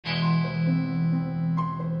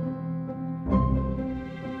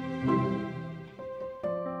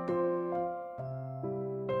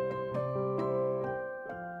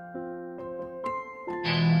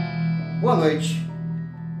noite,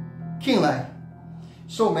 Kim Lai.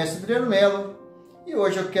 Sou o mestre Adriano Mello e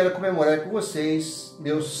hoje eu quero comemorar com vocês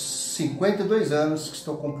meus 52 anos que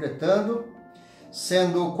estou completando,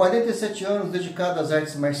 sendo 47 anos dedicado às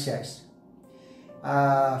artes marciais.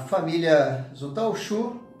 A família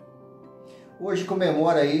Zutaoshu hoje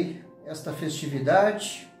comemora aí esta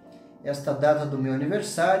festividade, esta data do meu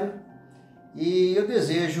aniversário, e eu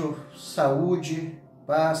desejo saúde,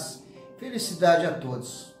 paz, felicidade a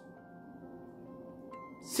todos.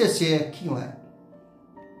 Cesar Kim Lai.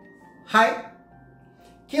 Hi,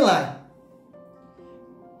 Kim Lai.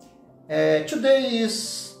 Today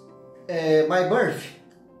is my birth.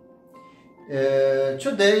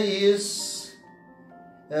 Today is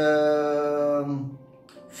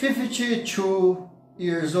 52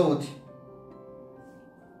 years old.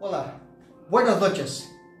 Olá, buenas noches.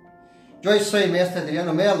 Eu sou o mestre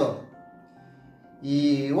Adriano Mello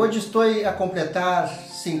e hoje estou a completar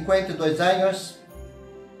 52 anos,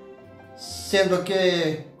 sendo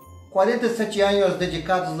que 47 anos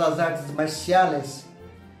dedicados às artes marciais,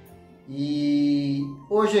 e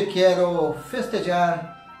hoje quero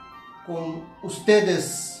festejar com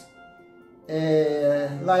vocês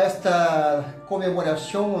esta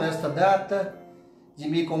comemoração, esta data de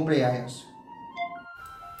meu cumpleaños.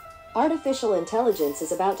 Artificial intelligence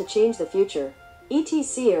is about to change the future.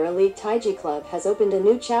 ETC, or Elite Taiji Club, has opened a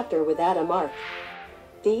new chapter with Trademark.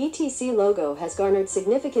 The ETC logo has garnered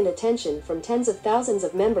significant attention from tens of thousands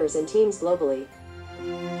of members and teams globally.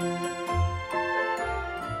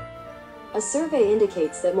 A survey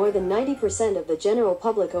indicates that more than 90% of the general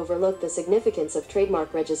public overlook the significance of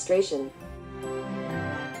trademark registration.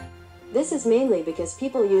 This is mainly because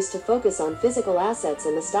people used to focus on physical assets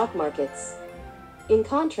in the stock markets. In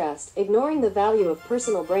contrast, ignoring the value of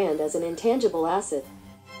personal brand as an intangible asset.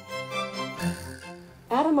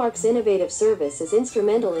 Trademark's innovative service is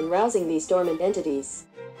instrumental in rousing these dormant entities.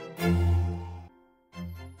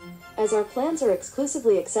 As our plans are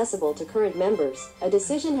exclusively accessible to current members, a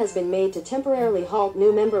decision has been made to temporarily halt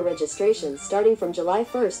new member registrations starting from July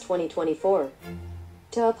 1, 2024,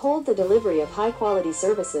 to uphold the delivery of high-quality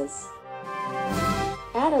services.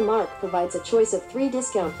 Trademark provides a choice of 3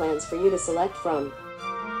 discount plans for you to select from.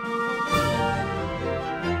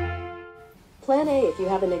 Plan A: if you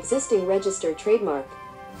have an existing registered trademark,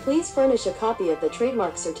 please furnish a copy of the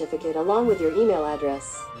trademark certificate along with your email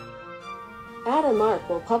address. Trademark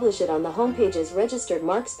will publish it on the homepage's Registered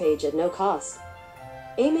Marks page at no cost,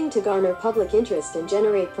 aiming to garner public interest and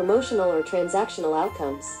generate promotional or transactional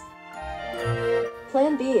outcomes.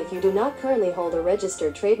 Plan B: if you do not currently hold a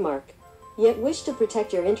registered trademark, yet wish to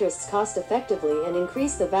protect your interests cost-effectively and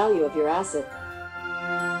increase the value of your asset.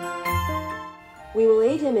 We will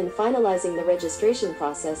aid him in finalizing the registration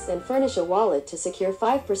process and furnish a wallet to secure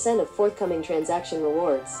 5% of forthcoming transaction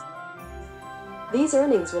rewards. These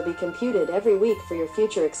earnings will be computed every week for your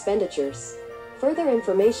future expenditures. Further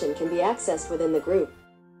information can be accessed within the group.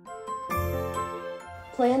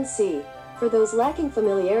 Plan C: for those lacking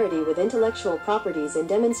familiarity with intellectual properties and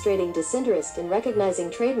demonstrating disinterest in recognizing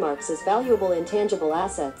trademarks as valuable intangible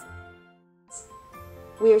assets,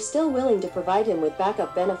 we are still willing to provide him with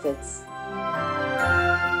backup benefits.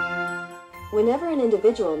 Whenever an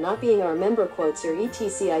individual not being our member quotes your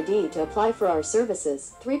ETC ID to apply for our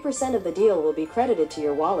services, 3% of the deal will be credited to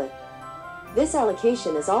your wallet. This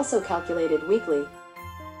allocation is also calculated weekly.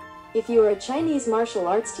 If you are a Chinese martial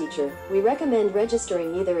arts teacher, we recommend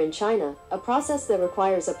registering either in China, a process that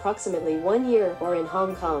requires approximately 1 year, or in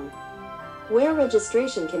Hong Kong, where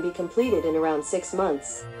registration can be completed in around 6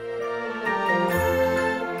 months.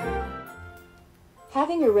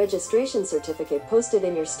 Having your registration certificate posted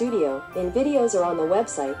in your studio, in videos, or on the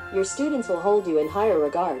website, your students will hold you in higher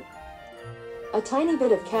regard. A tiny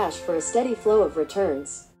bit of cash for a steady flow of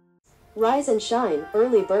returns. Rise and shine,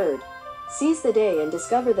 early bird. Seize the day and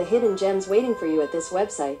discover the hidden gems waiting for you at this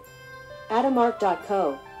website,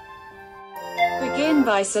 trademark.co. Begin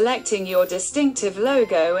by selecting your distinctive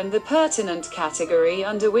logo and the pertinent category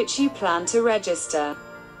under which you plan to register.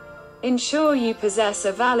 Ensure you possess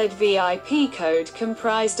a valid VIP code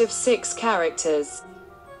comprised of 6 characters,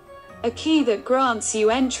 a key that grants you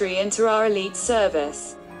entry into our elite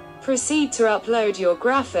service. Proceed to upload your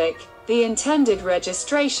graphic, the intended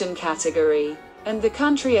registration category, and the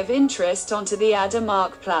country of interest onto the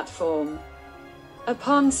Trademark platform.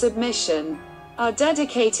 Upon submission, our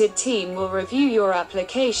dedicated team will review your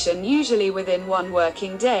application usually within 1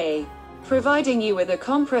 working day, providing you with a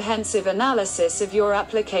comprehensive analysis of your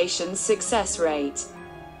application's success rate,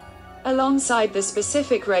 alongside the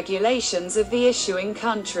specific regulations of the issuing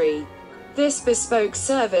country. This bespoke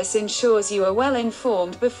service ensures you are well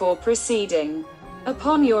informed before proceeding.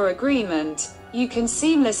 Upon your agreement, you can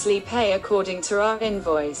seamlessly pay according to our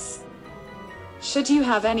invoice. Should you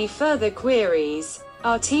have any further queries,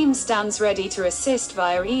 our team stands ready to assist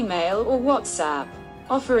via email or WhatsApp,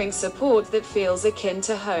 offering support that feels akin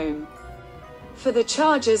to home. For the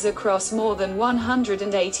charges across more than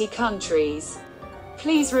 180 countries,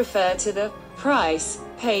 please refer to the Price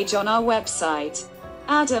page on our website.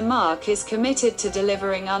 Trademark is committed to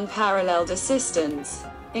delivering unparalleled assistance,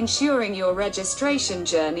 ensuring your registration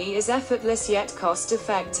journey is effortless yet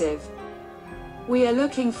cost-effective. We are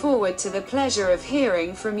looking forward to the pleasure of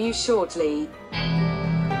hearing from you shortly.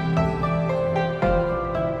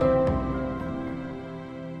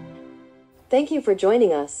 Thank you for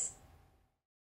joining us.